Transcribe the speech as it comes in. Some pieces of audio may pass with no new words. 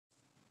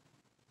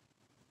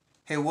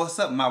Hey, what's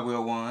up, my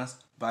real ones?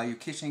 Bayou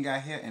Kitchen Guy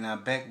here, and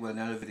I'm back with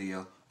another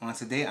video. On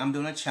today, I'm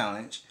doing a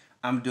challenge.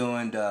 I'm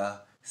doing the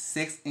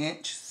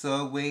 6-inch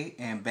Subway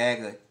and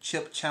bag of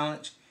chip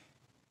challenge,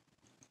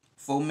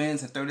 4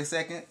 minutes and 30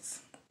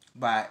 seconds.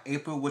 By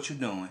April, what you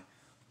doing?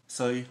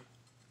 So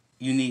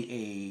you need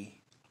a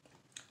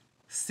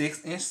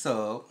 6-inch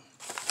sub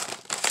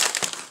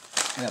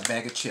and a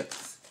bag of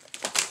chips.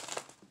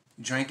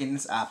 Drinking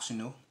is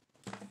optional,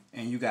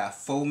 and you got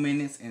 4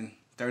 minutes and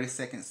 30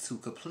 seconds to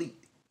complete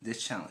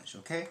this challenge,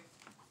 okay?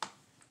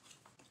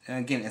 And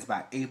again, it's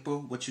by April.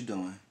 What you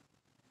doing?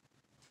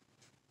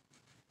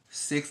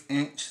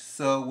 6-inch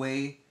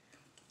Subway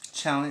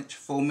challenge,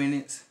 4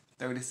 minutes,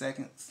 30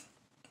 seconds.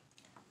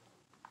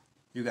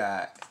 You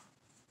got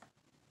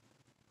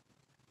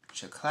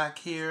your clock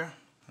here.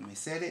 Let me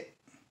set it.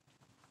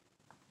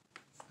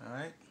 All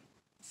right.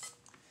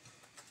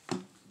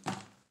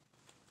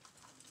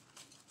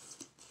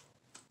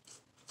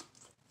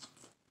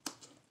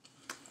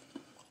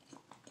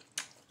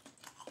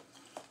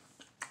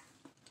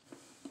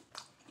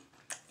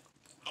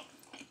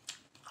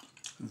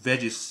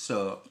 Veggie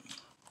sub.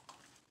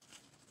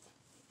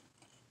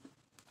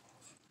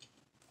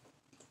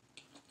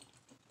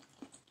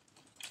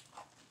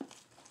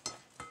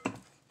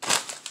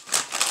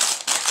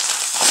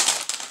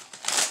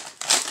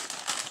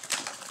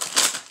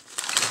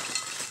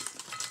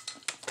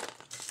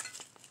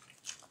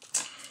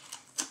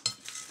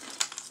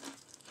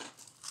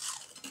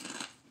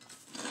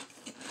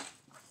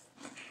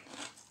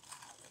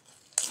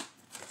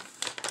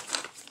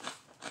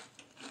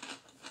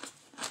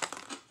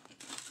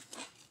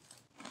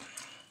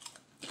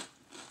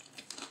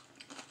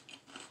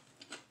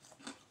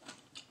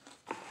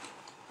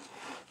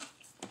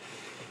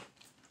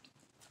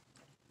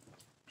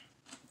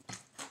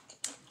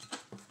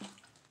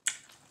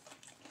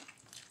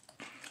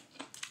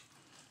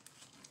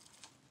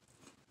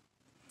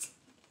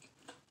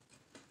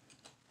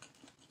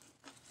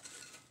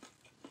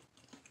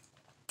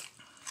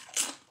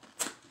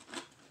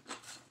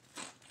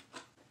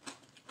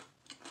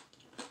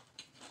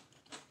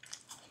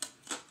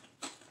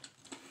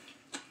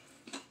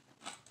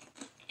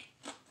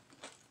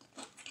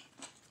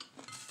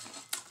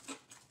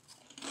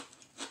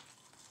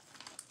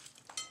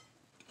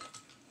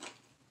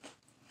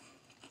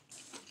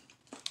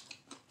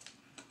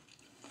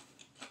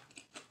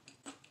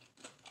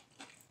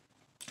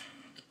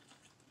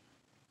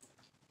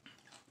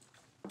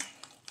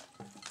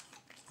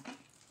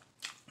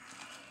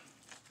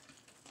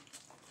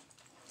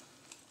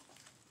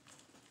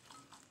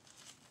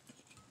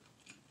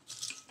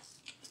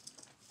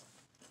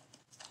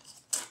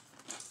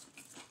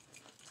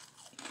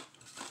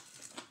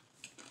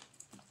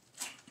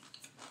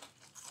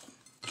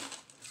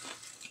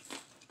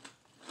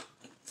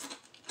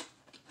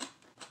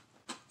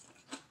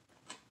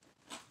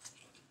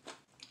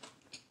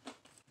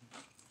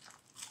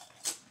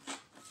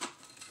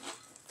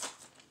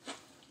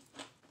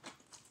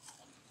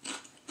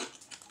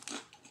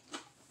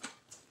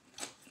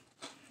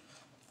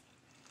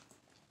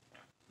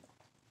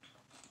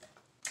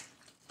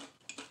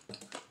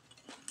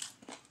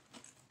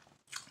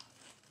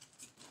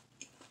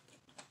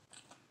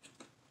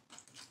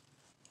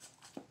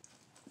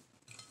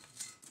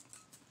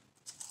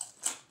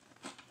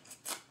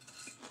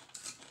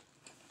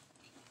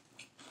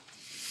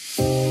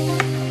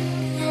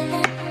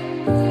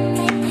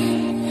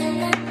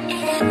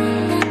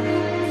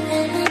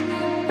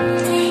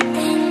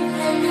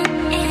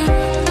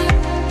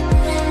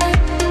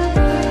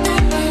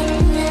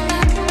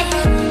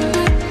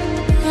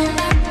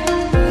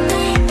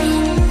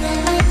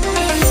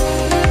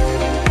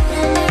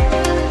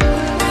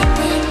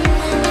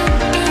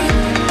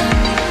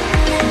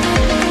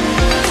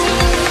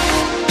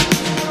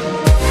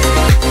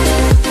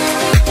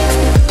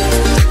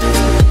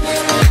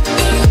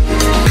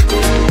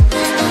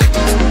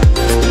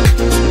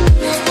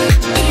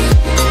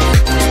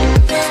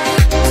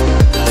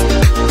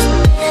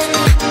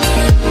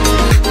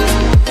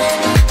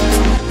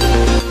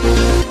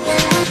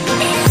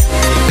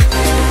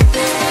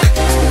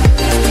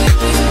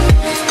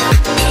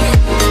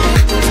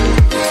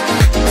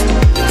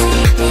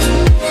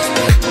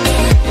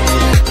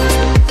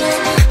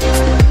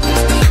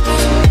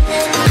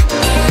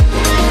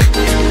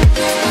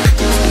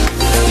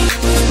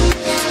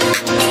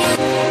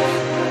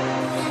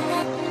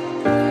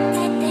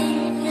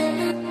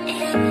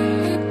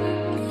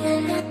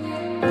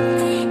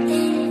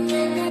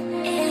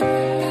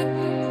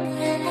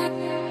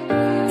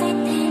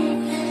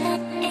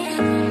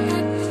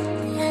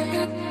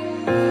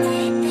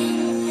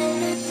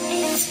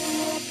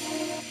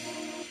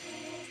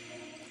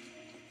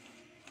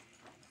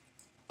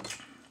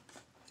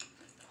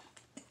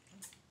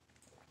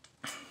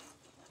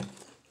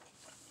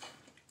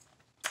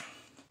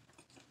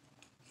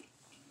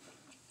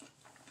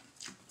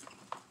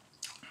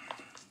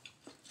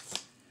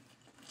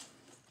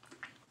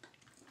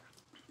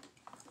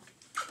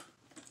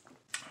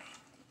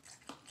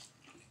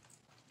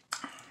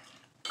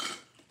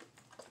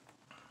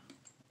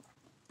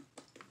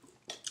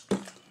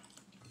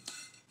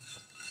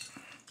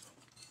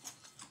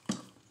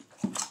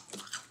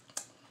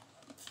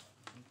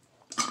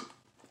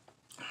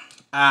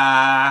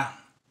 I'm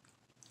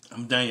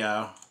done,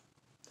 y'all.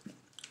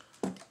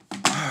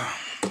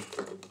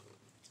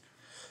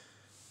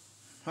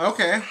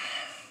 Okay.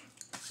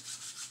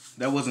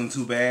 That wasn't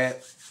too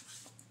bad.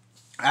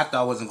 I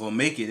thought I wasn't going to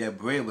make it. That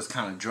bread was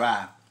kind of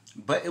dry.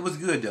 But it was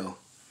good, though.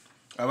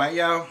 Alright,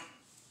 y'all.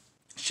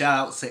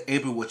 Shout out to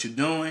April, what you're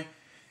doing.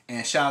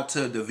 And shout out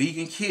to the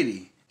vegan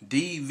kitty.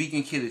 The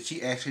vegan kitty.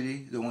 She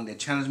actually the one that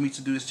challenged me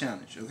to do this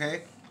challenge.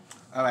 Okay?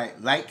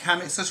 Alright. Like,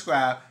 comment,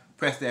 subscribe.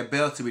 Press that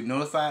bell to be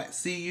notified.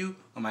 See you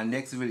on my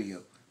next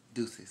video.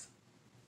 Deuces.